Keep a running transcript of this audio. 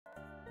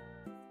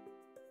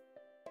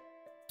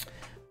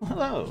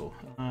Hello,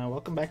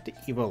 welcome back to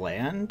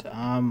Evoland.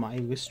 I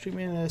was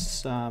streaming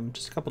this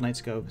just a couple nights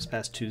ago, this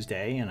past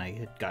Tuesday, and I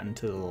had gotten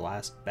to the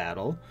last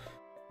battle,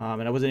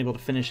 and I wasn't able to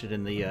finish it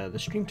in the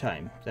stream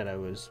time that I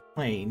was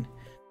playing.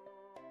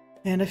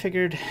 And I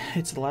figured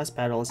it's the last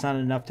battle; it's not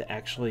enough to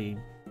actually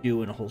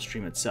do in a whole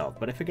stream itself.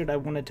 But I figured I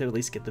wanted to at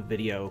least get the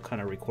video kind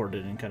of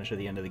recorded and kind of show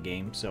the end of the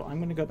game. So I'm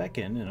going to go back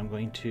in and I'm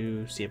going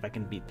to see if I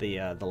can beat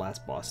the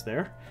last boss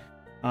there.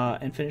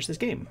 And finish this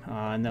game,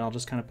 and then I'll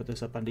just kind of put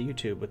this up onto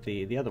YouTube with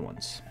the other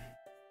ones.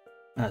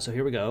 So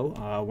here we go.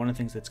 One of the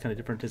things that's kind of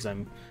different is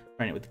I'm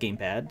trying it with the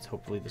gamepad.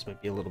 Hopefully this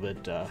might be a little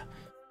bit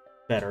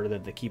better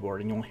than the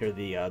keyboard, and you won't hear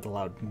the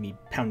loud me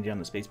pounding on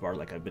the spacebar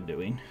like I've been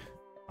doing.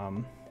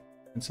 And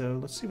so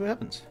let's see what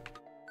happens.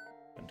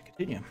 I'm going to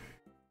continue.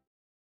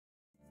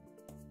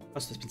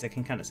 Plus this means I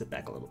can kind of sit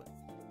back a little bit.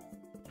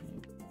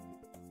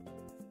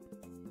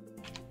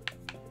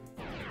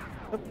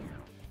 Oh.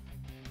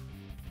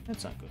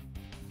 That's not good.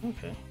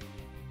 Okay.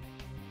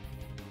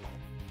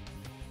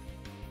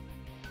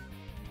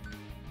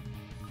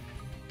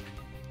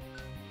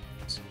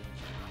 This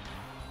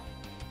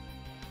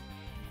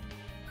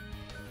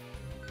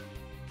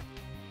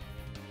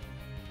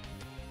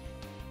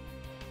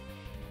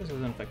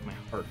doesn't affect my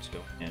hearts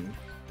going in.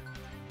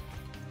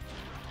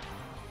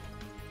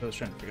 I was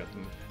trying to figure out the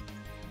move.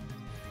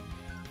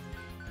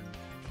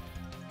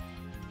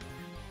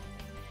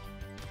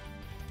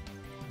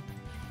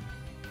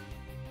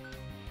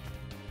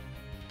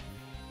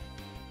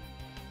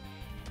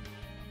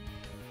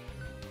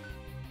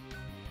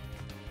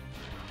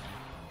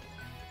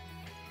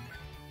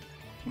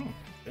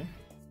 Okay.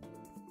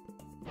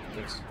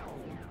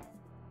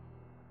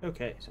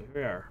 Okay, so here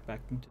we are, back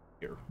into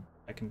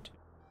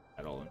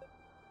battle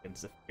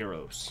against the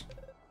heroes.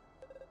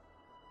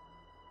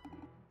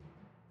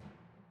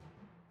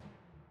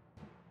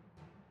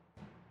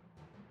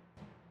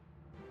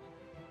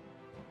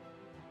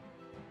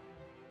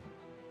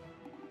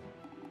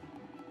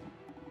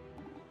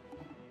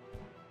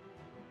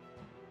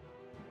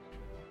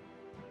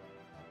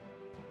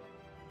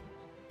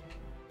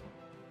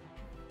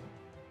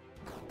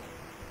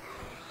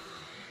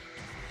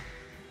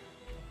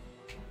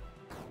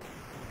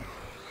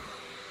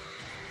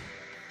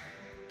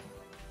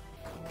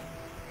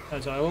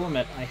 So I will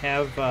admit, I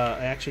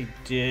actually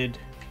did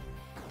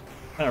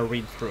kind of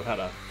read through how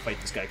to fight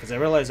this guy, because I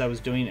realized I was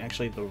doing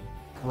actually the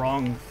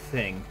wrong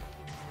thing.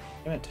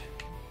 Damn it.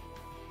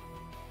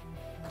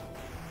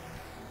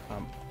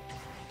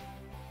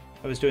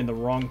 I was doing the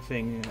wrong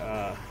thing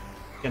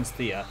against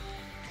the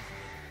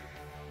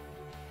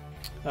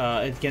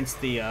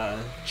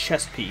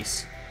chest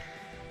piece.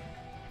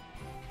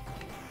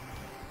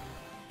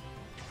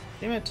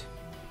 Damn it.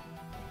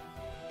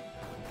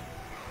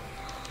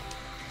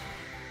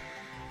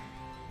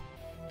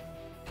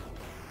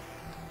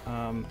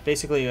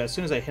 Basically, as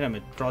soon as I hit him,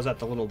 it draws out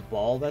the little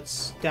ball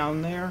that's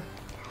down there.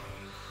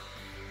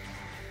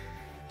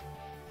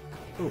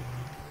 Ooh.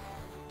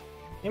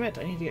 Damn it,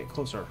 I need to get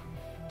closer.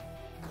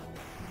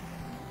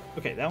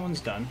 Okay, that one's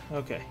done.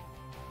 Okay.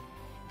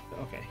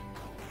 Okay.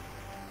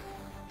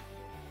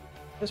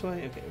 This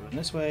way, okay, run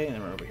this way, and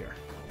then run over here.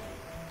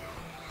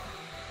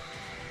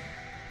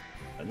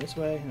 Run this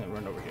way, and then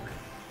run over here.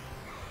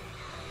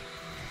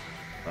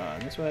 Run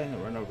this way, and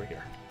then run over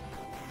here.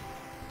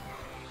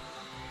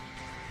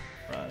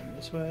 Run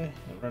this way,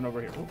 and run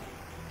over here. Ooh.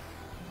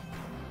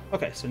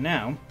 Okay, so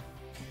now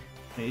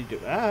I need to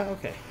do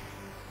okay.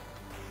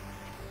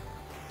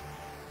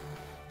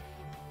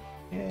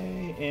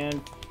 Okay,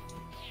 and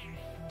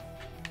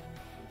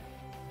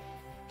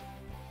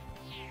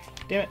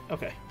damn it,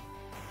 okay.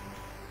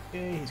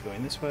 Okay, he's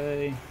going this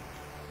way.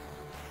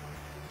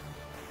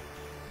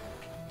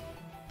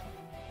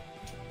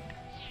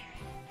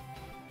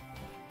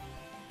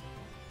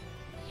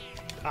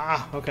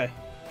 Ah, okay.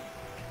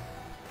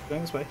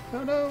 Going this way.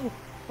 Oh no!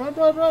 Run,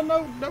 run, run,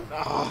 no, no!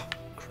 Ah,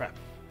 crap.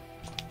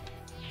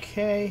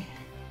 Okay.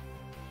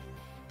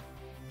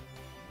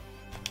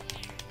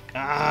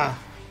 Ah!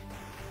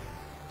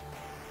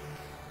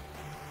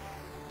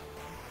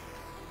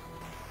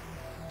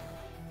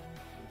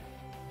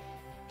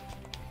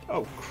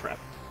 Oh, crap.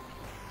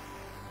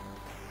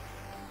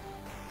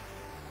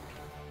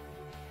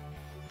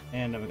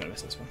 And I'm gonna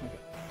miss this one. Okay.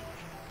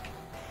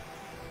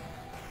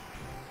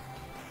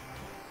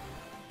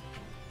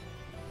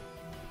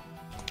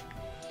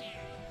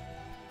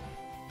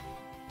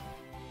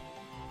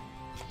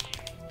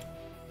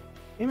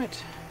 Damn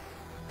it.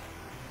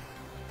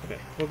 Okay,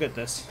 we'll get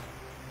this.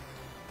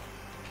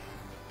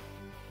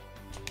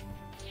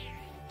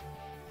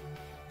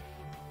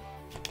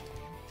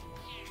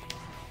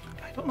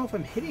 I don't know if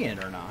I'm hitting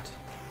it or not.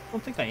 I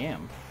don't think I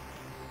am.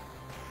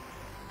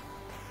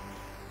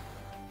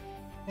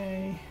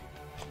 Okay.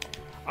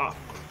 Ah.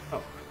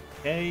 Oh.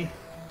 Okay.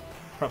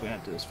 Probably gonna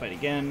have to do this fight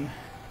again.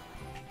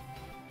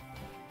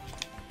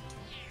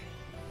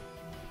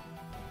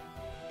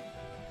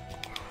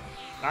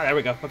 Ah, there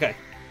we go. Okay.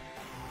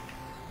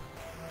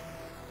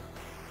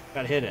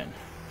 Got hit in.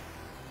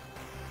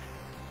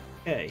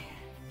 Okay.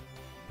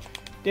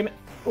 Damn it.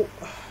 Oh.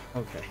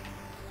 Okay.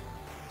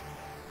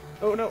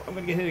 Oh no, I'm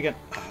gonna get hit again.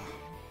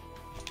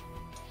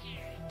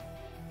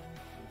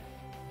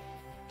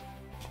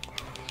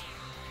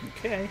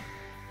 Okay.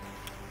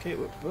 Okay,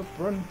 whoop, whoop,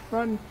 run,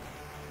 run.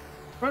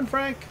 Run,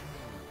 Frank!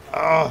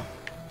 Oh!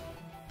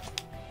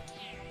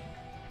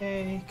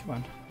 Hey, come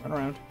on. Run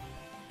around.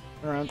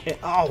 Run around. Hey,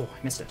 oh,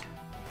 I missed it.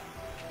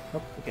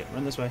 Oh, okay,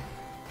 run this way.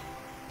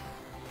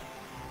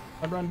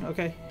 Run, run,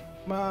 okay.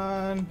 Come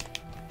on.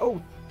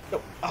 Oh,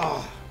 no.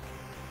 Oh.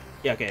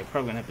 Yeah, okay,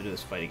 probably gonna have to do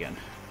this fight again.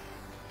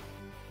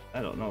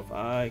 I don't know if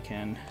I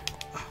can...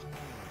 Oh,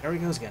 there he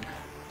goes again.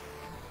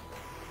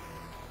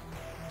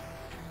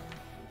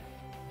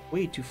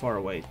 Way too far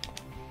away.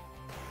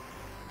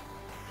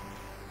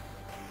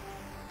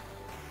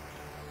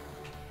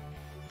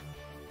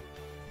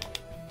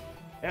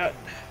 Yeah.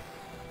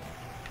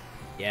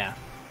 Yeah.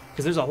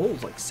 Because there's a whole,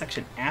 like,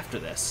 section after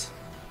this.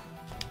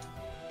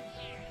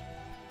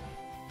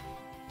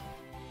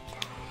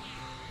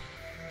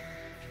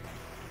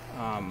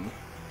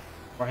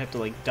 Where I have to,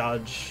 like,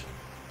 dodge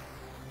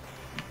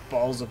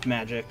balls of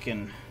magic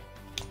and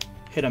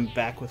hit him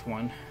back with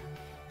one.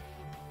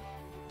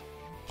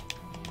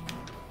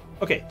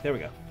 Okay, there we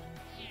go.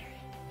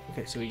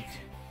 Okay, so we...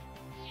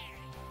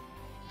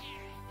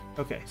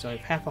 Okay, so I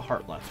have half a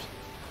heart left.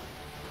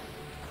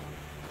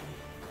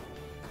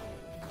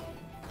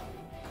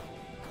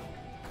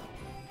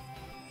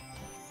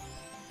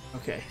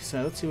 Okay,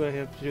 so let's see what I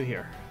have to do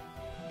here.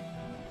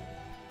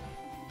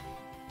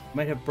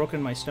 Might have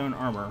broken my stone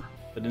armor,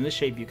 but in this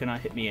shape you cannot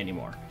hit me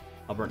anymore.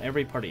 I'll burn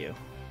every part of you.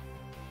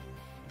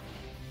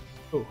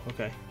 Oh,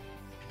 okay.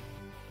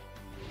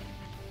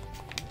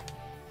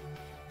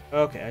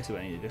 Okay, I see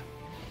what I need to do.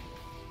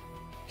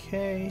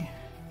 Okay.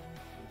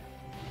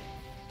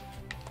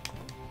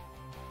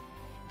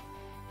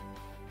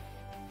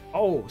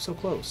 Oh, so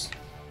close.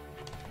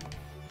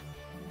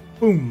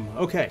 Boom,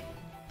 okay.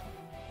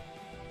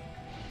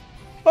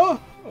 Oh,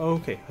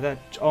 okay, that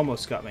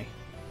almost got me.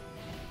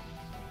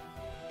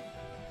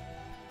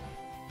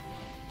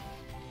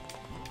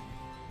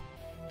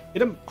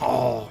 Hit him.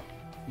 Oh,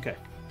 okay.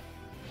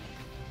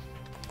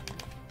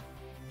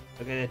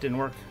 Okay, that didn't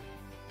work.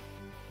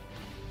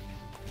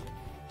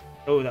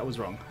 Oh, that was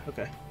wrong.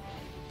 Okay.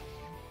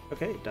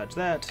 Okay, dodge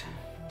that.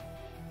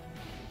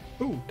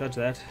 Ooh, dodge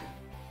that.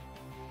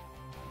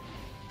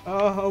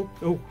 Oh,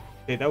 oh,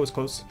 okay, that was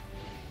close.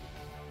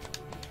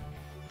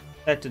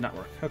 That did not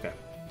work. Okay.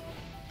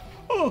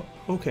 Oh,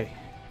 okay.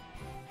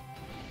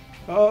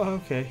 Oh,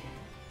 okay.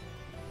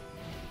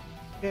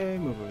 Okay,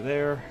 move over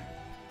there.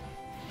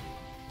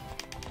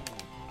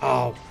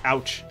 Oh,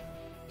 ouch.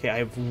 Okay, I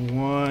have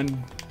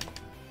one.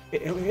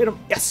 Hit him.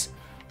 Yes.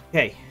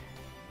 Okay.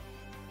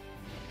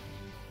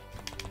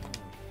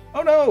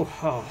 Oh no.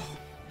 Oh.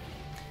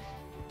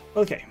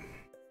 Okay.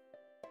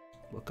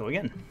 We'll go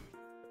again.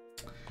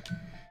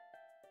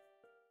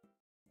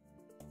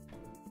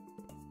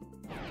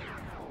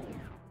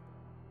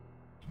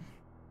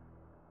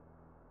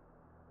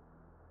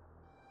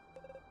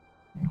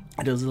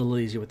 It is a little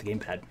easier with the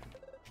gamepad.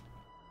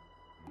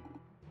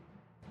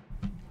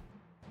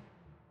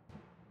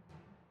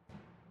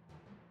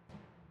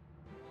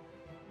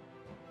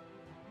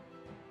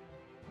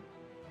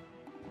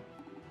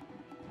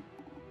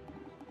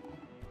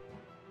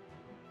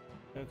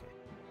 Okay.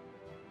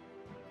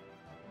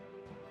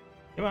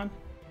 Come on.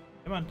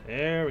 Come on.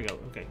 There we go.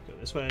 Okay, go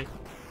this way.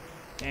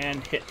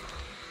 And hit.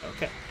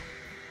 Okay.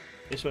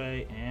 This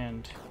way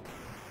and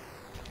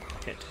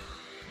hit.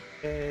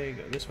 Okay,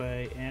 go this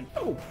way and...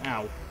 Oh!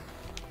 Ow!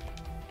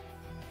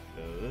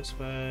 Go this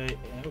way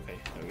and... Okay,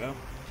 there we go.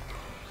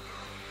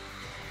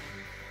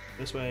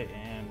 This way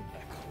and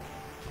back.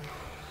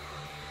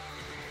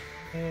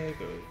 Okay,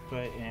 go this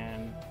way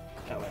and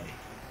that way.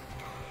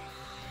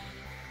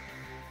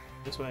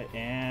 This way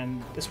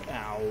and this way.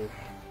 Ow!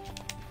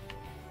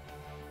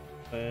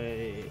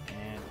 Way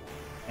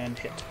and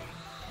hit.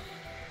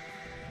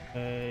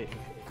 Okay,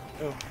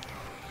 go.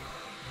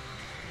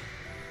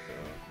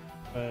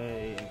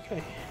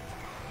 Okay.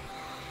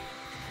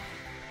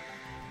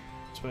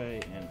 This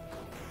way and...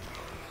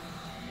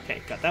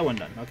 Okay, got that one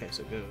done. Okay,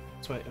 so go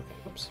this way. Okay,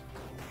 whoops.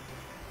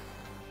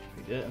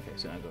 We did it. Okay,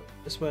 so now go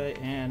this way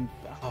and...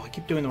 Oh, I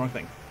keep doing the wrong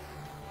thing.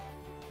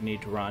 I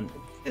need to run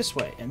this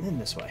way and then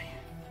this way.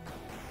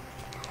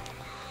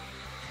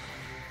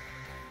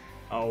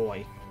 Oh,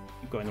 I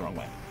keep going the wrong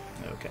way.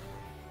 Okay.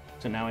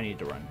 So now I need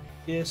to run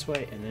this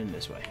way and then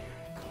this way.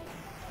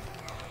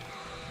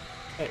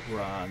 Okay,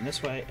 run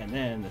this way and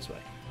then this way.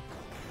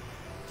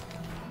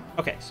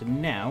 Okay, so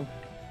now...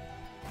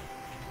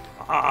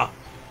 Ah!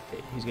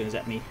 Okay, he's gonna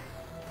zap me.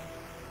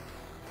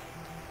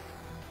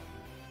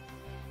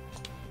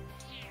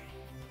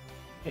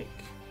 Okay.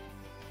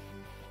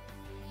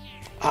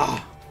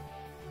 Ah!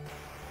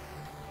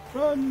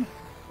 Run!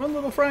 Run,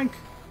 little Frank!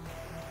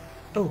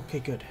 Oh, okay,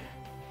 good.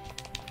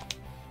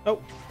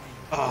 Oh!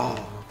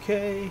 Ah,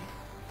 okay.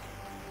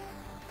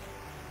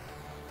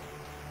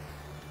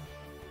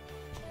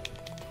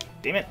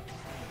 Damn it.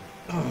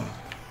 Oh.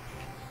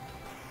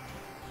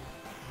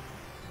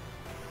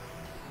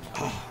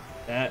 Oh,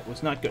 that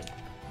was not good.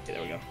 Okay,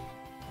 there we go.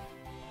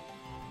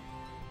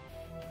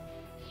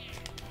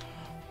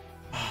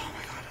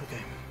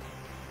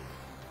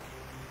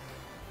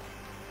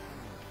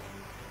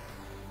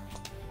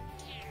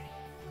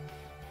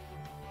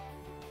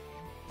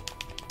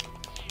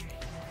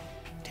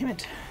 Damn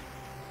it.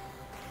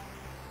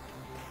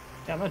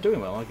 Yeah, I'm not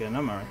doing well again,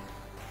 I'm alright.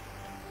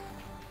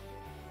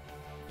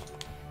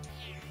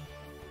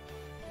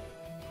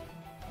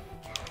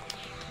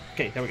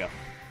 Okay, there we go.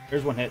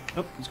 There's one hit.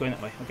 Oh, he's going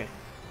that way. Okay.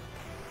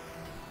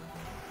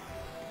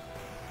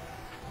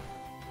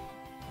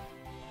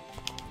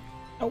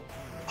 Oh.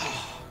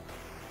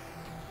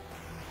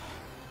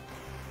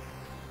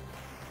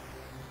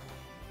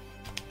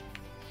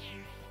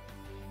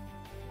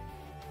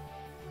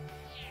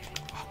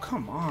 Oh,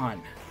 come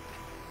on.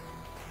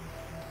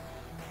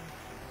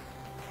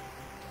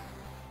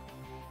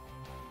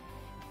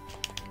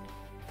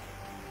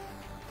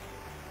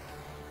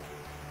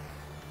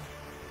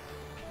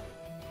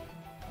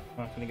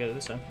 I'm not gonna get it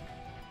this time.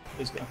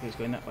 He's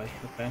going that way.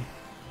 Okay.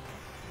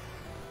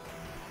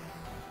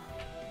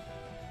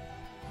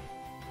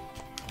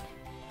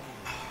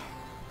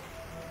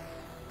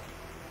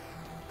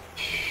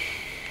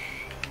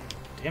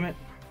 Damn it.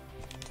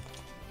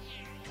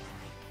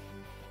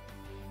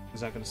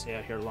 Is that gonna stay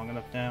out here long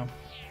enough now?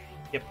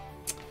 Yep.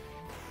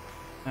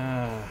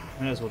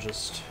 Might as well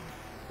just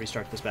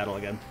restart this battle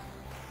again.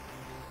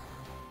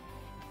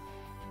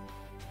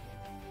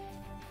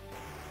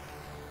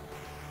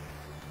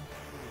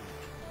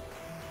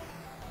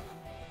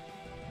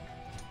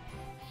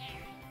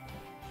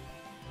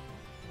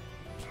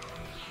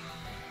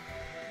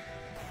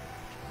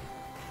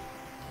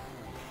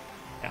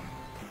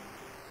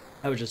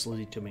 I was just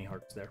losing too many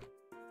hearts there.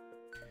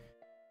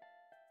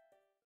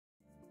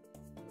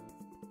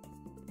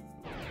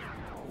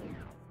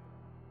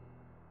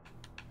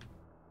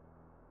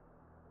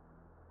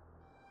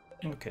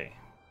 Okay,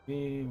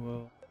 we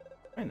will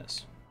find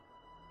this.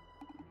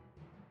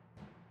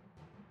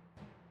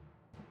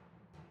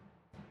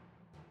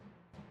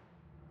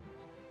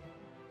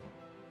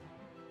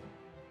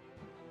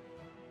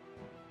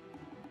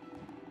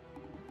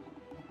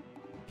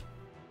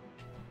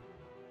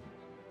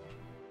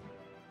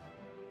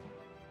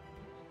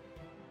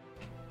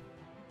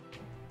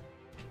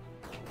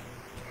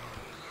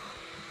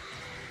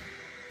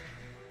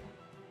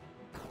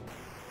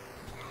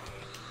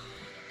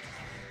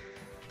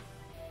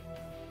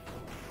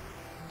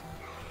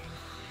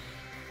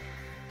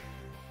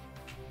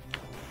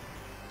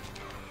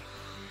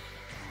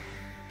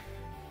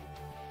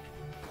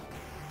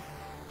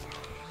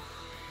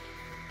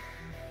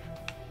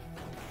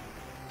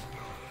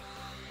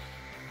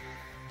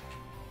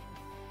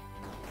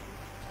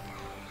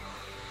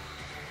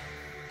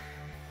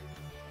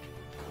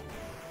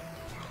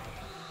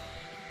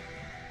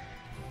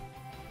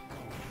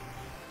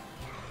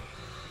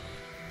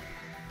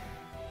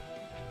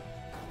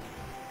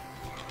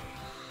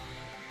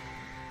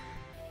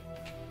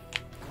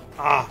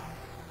 Ah!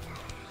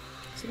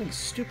 Something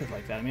stupid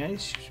like that. I mean, it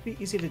should be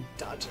easy to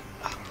dodge it.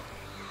 Ah.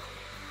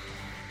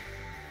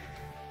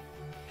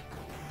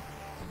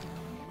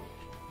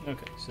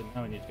 Okay, so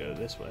now we need to go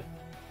this way.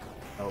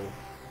 Oh.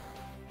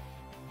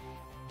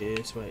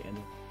 This way, and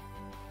then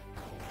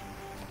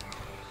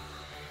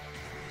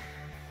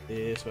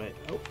this way.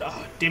 Oh,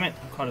 oh, damn it!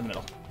 I'm caught in the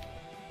middle.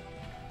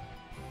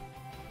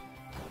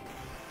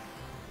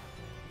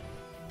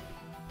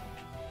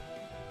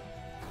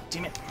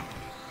 Damn it!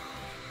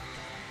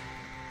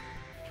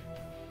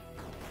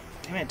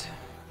 Damn it!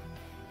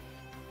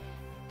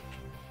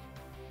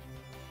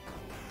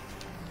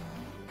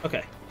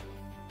 Okay.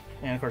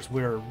 And of course,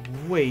 we're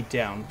way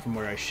down from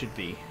where I should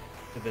be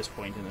at this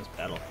point in this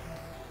battle.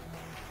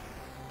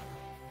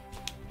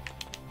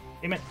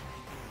 Damn it!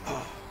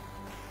 Oh.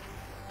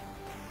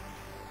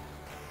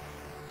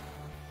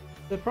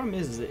 The problem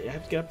is that I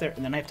have to get up there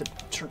and then I have to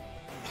turn.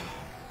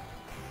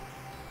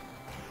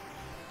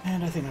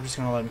 And I think I'm just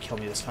gonna let him kill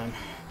me this time.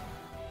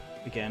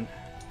 Again.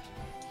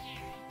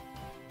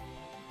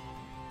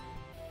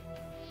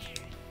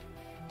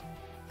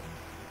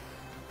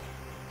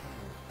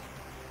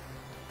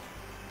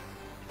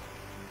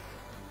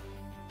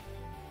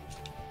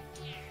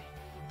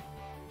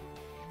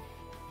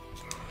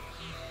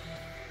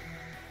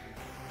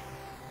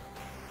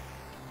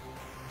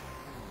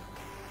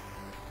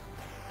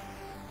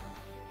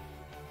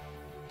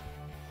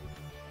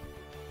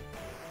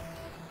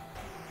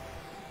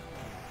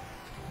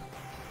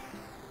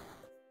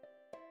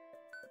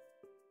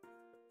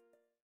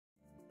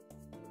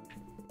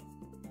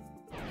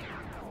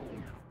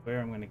 Where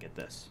I'm going to get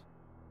this.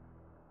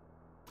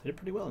 I did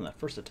pretty well in that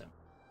first attempt.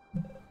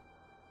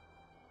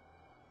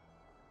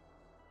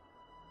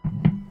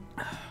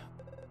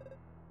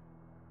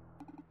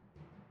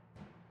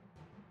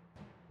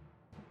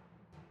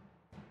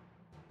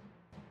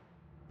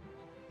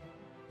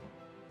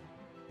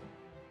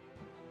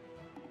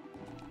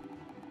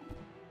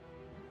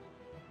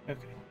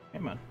 Okay,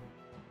 come on.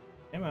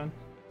 Come on.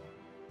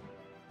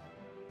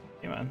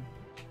 Come on.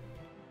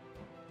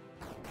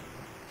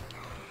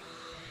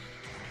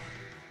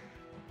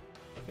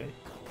 Okay,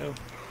 go.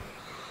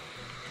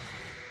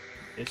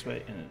 This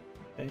way and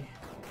then okay.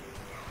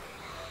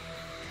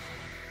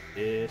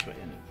 This way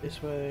and then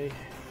this way.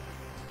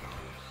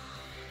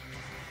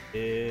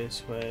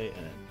 This way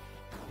and then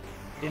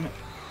damn it.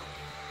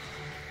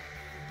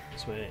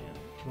 This way,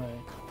 this way.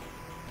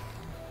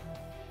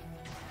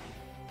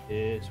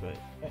 This way.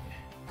 Okay.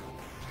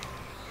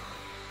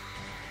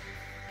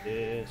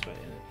 This way.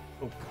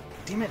 Oh,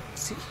 damn it!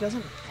 See, he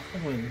doesn't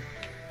often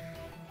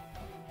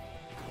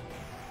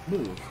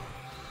move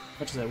as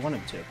much as I want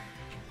him to.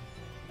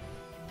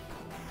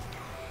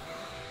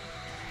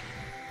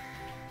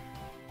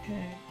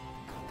 Okay.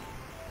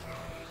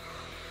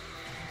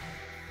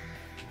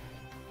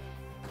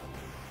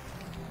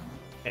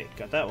 Okay,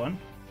 got that one.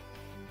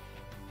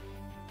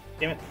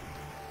 Damn it.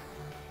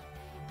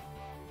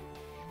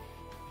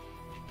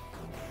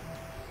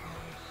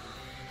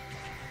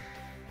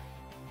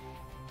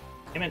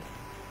 Damn it.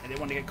 I didn't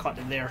want to get caught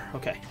in there.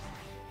 Okay.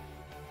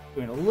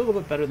 Doing a little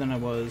bit better than I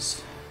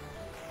was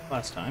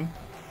last time.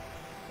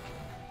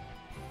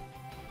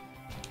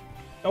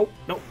 Nope,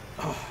 nope.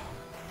 Oh.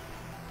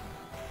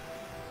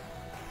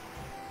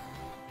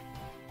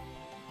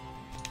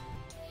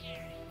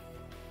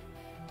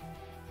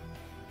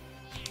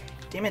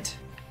 Damn it.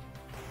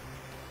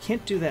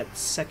 Can't do that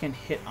second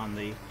hit on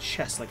the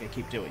chest like I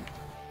keep doing.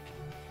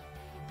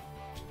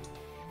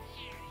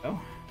 Oh.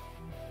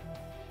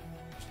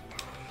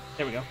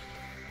 There we go.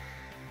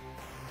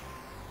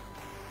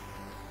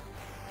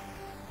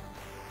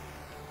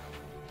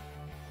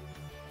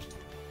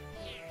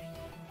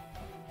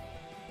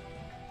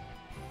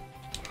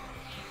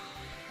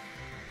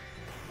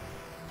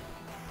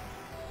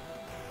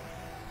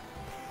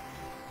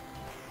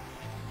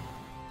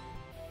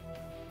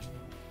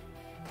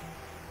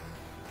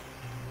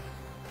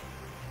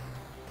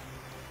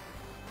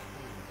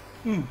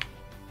 Hmm.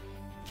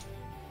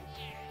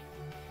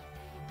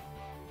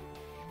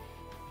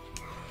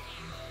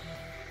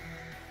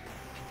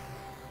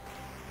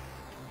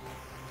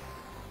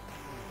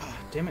 Ah,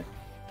 damn it.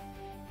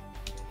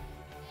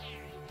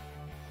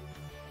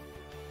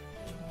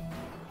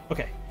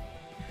 Okay.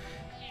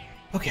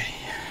 Okay.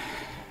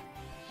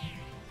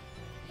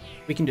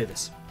 We can do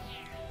this.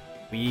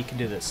 We can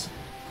do this.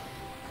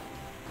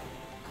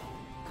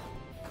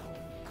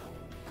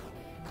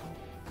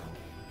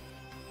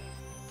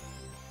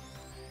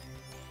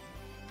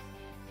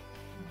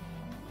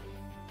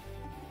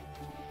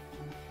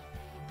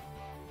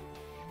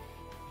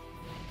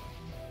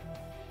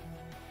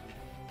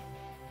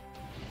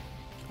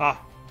 Ah.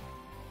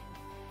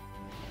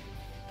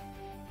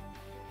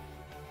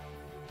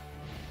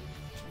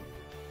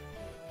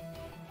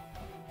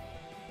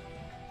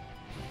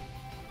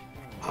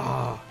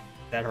 Ah,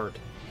 that hurt.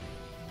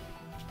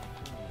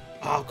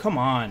 Oh, come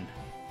on.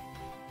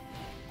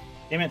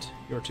 Damn it.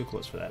 You were too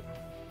close for that.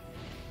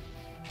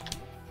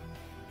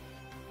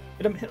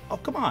 Hit him, hit. Oh,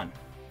 come on.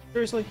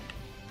 Seriously?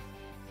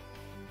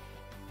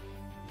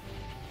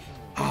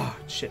 Ah,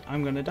 shit.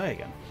 I'm gonna die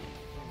again.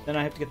 Then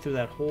I have to get through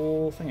that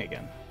whole thing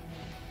again.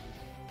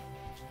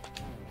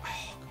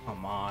 Oh,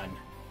 come on.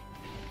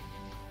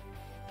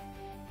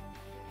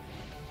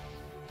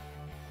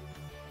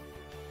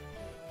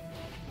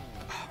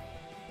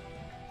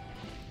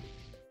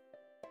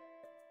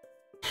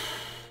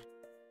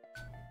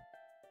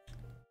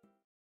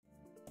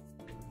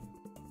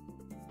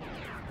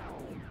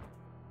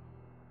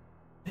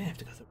 I have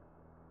to go through.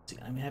 See,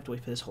 I'm gonna have to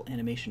wait for this whole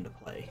animation to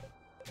play.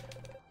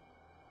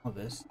 All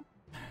this.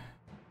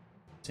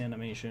 This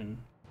animation.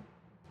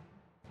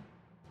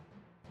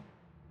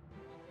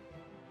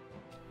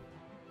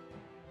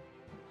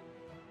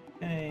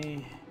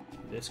 Okay.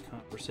 This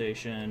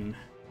conversation.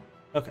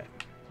 Okay.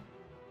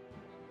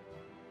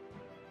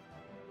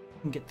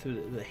 I can get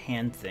through the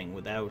hand thing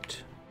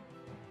without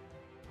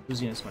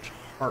losing as much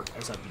heart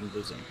as I've been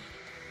losing.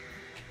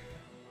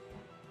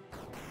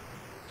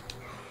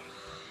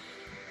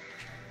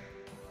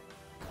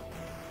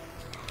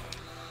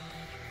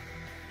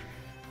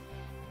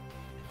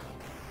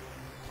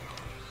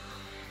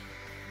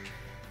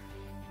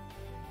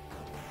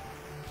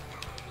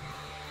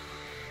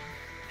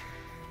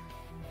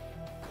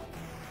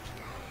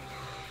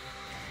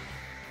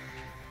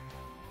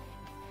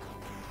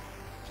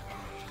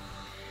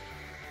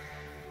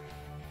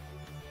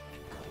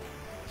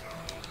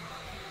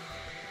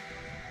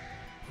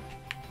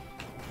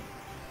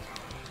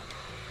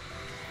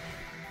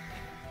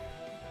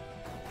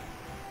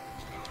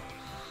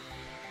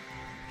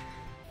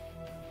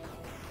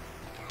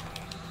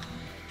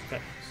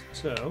 Okay,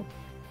 so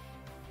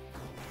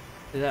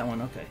that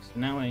one. Okay, so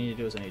now what I need to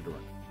do is I need to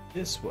run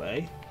this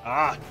way.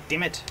 Ah,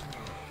 damn it!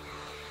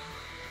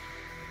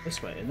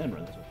 This way, and then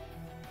run this way.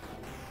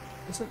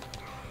 Doesn't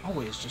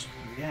always just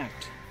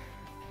react.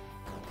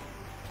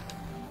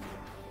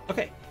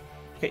 Okay,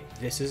 okay,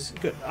 this is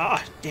good.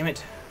 Ah, damn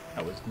it!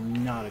 That was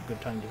not a good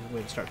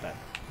way to start that.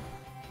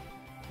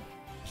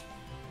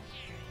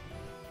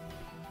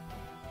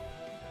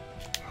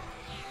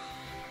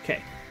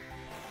 Okay.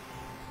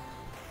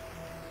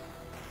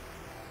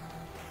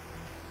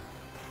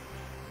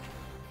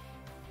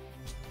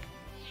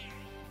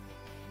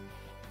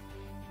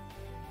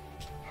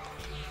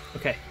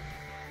 Okay.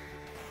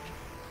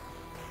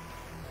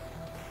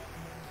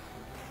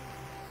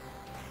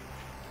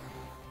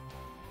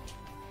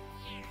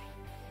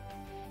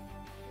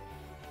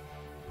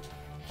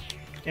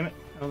 damn it.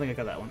 I don't think I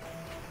got that one.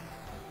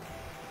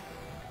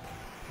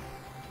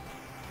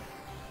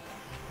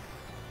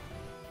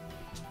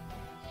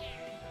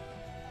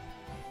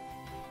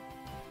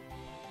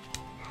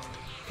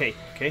 Okay,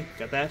 okay,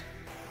 got that.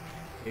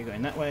 Okay,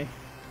 going that way.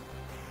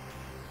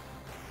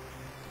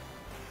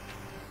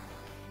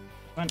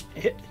 Come on,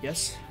 hit,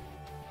 yes.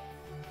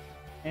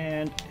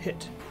 And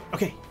hit.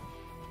 Okay.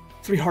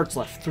 3 hearts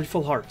left, 3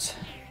 full hearts.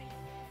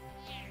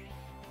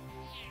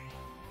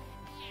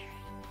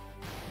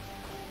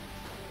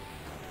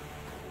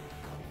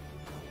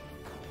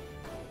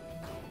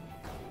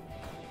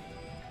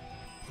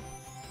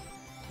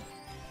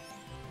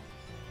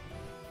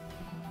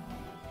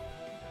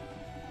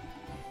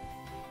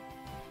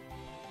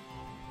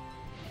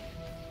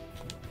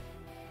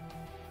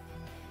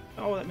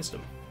 Oh, that missed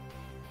him.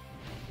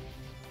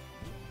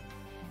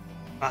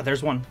 Ah,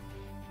 there's one.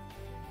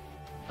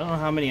 I don't know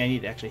how many I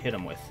need to actually hit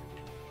him with.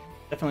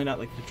 Definitely not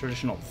like the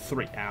traditional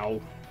 3.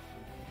 Ow.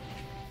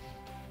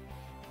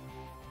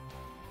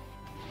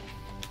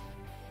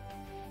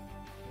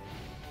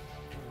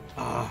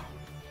 Ah.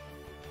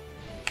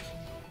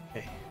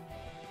 Okay.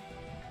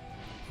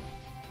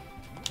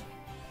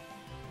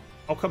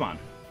 Oh, come on.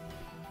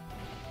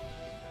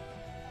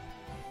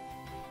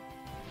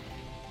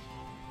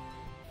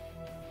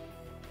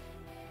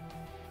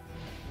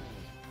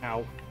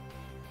 Ow.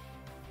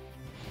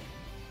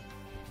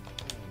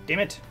 Damn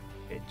it!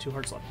 Okay, 2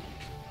 hearts left.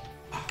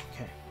 Oh,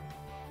 okay.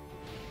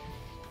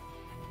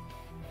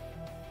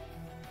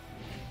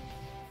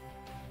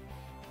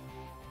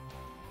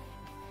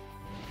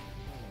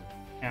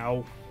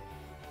 Ow.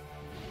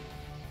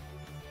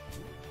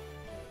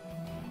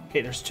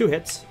 Okay, there's 2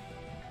 hits.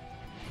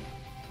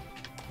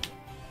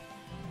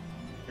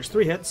 There's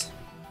 3 hits.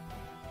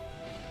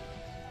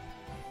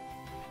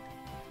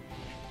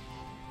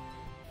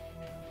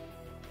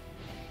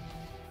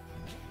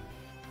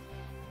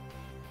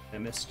 I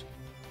missed.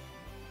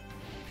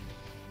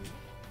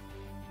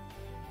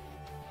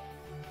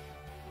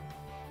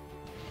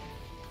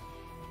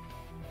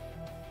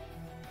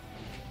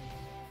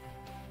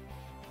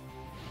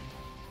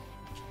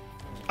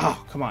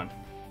 Oh, come on.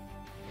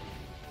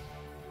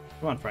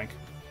 Come on, Frank.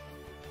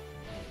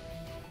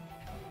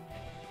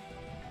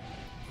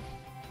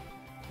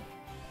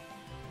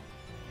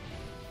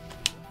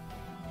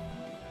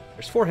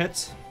 There's 4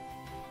 hits.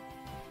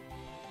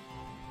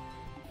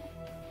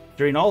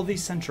 During all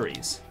these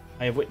centuries,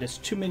 I have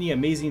witnessed too many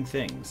amazing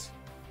things.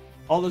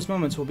 All those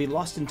moments will be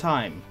lost in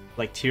time,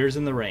 like tears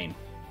in the rain.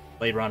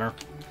 Blade Runner.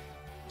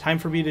 Time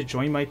for me to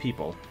join my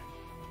people.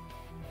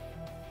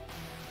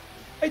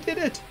 I did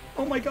it!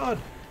 Oh my god!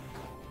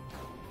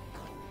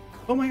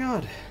 Oh my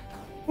god!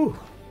 Whew.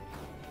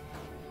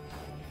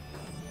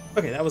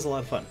 Okay, that was a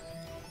lot of fun.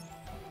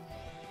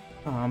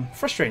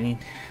 Frustrating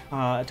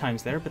at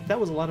times there, but that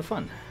was a lot of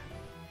fun.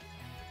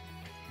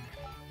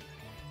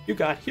 You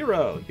got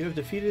hero! You have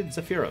defeated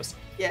Zephyros.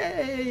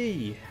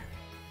 Yay!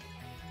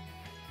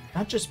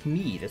 Not just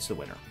me that's the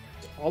winner.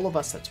 It's all of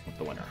us that's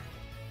the winner.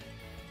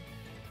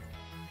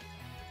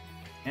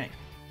 Okay.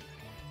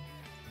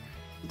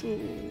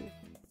 Ooh.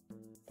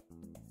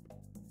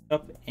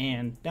 Up,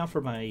 and now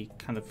for my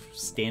kind of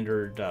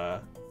standard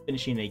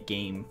finishing a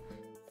game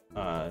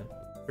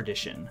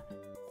tradition,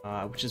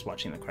 which is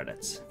watching the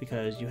credits,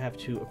 because you have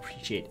to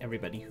appreciate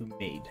everybody who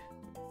made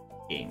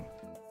the game.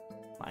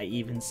 I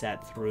even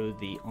sat through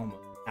the almost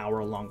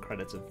hour-long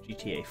credits of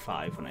GTA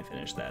 5 when I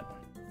finished that.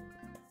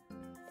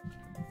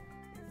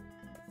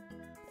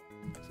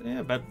 So yeah,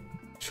 about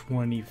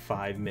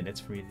 25 minutes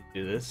for me to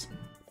do this.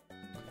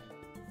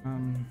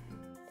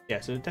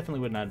 Yeah, so it definitely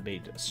would not have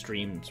made a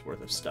stream's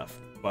worth of stuff,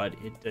 but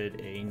it did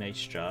a nice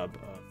job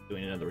of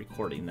doing another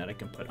recording that I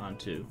can put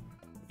onto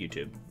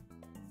YouTube.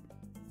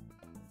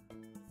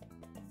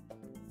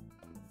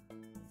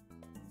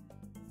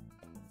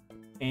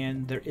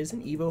 And there is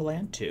an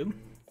Evoland II.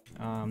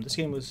 This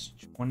game was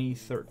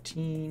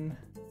 2013.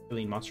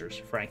 Healing monsters.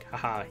 Frank.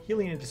 Haha.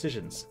 Healing and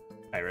decisions.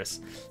 Iris.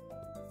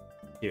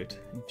 Cute.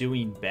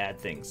 Doing bad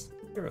things.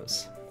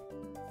 Heroes.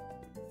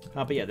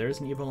 But yeah, there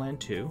is an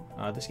Evoland II.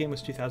 This game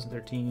was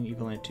 2013.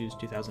 Evoland 2 is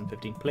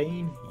 2015.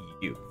 Playing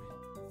you.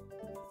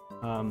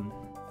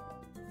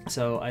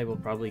 So I will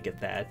probably get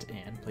that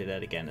and play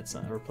that again at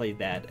some, or play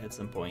that at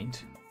some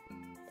point.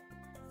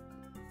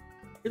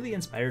 Really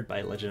inspired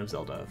by Legend of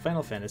Zelda,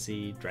 Final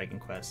Fantasy, Dragon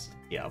Quest,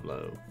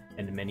 Diablo,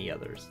 and many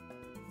others.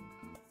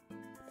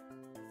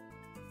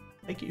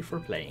 Thank you for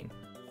playing.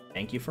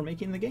 Thank you for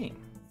making the game.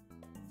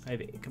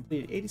 I've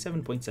completed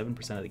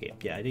 87.7% of the game.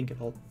 Yeah, I didn't get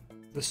all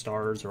the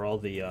stars or all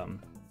the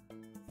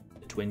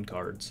twin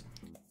cards.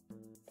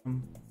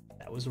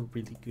 That was a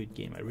really good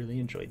game. I really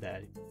enjoyed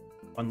that.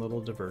 Fun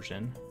little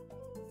diversion.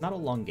 Not a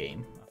long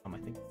game. I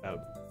think about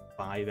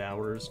 5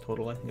 hours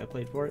total I think I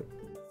played for it.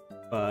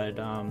 But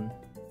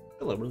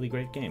still a really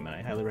great game, and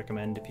I highly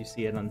recommend if you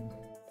see it on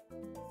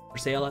for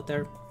sale out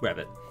there, grab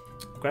it.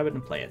 Grab it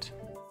and play it.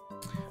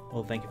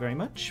 Well, thank you very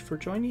much for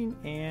joining,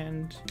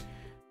 and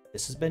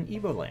this has been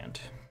Evoland.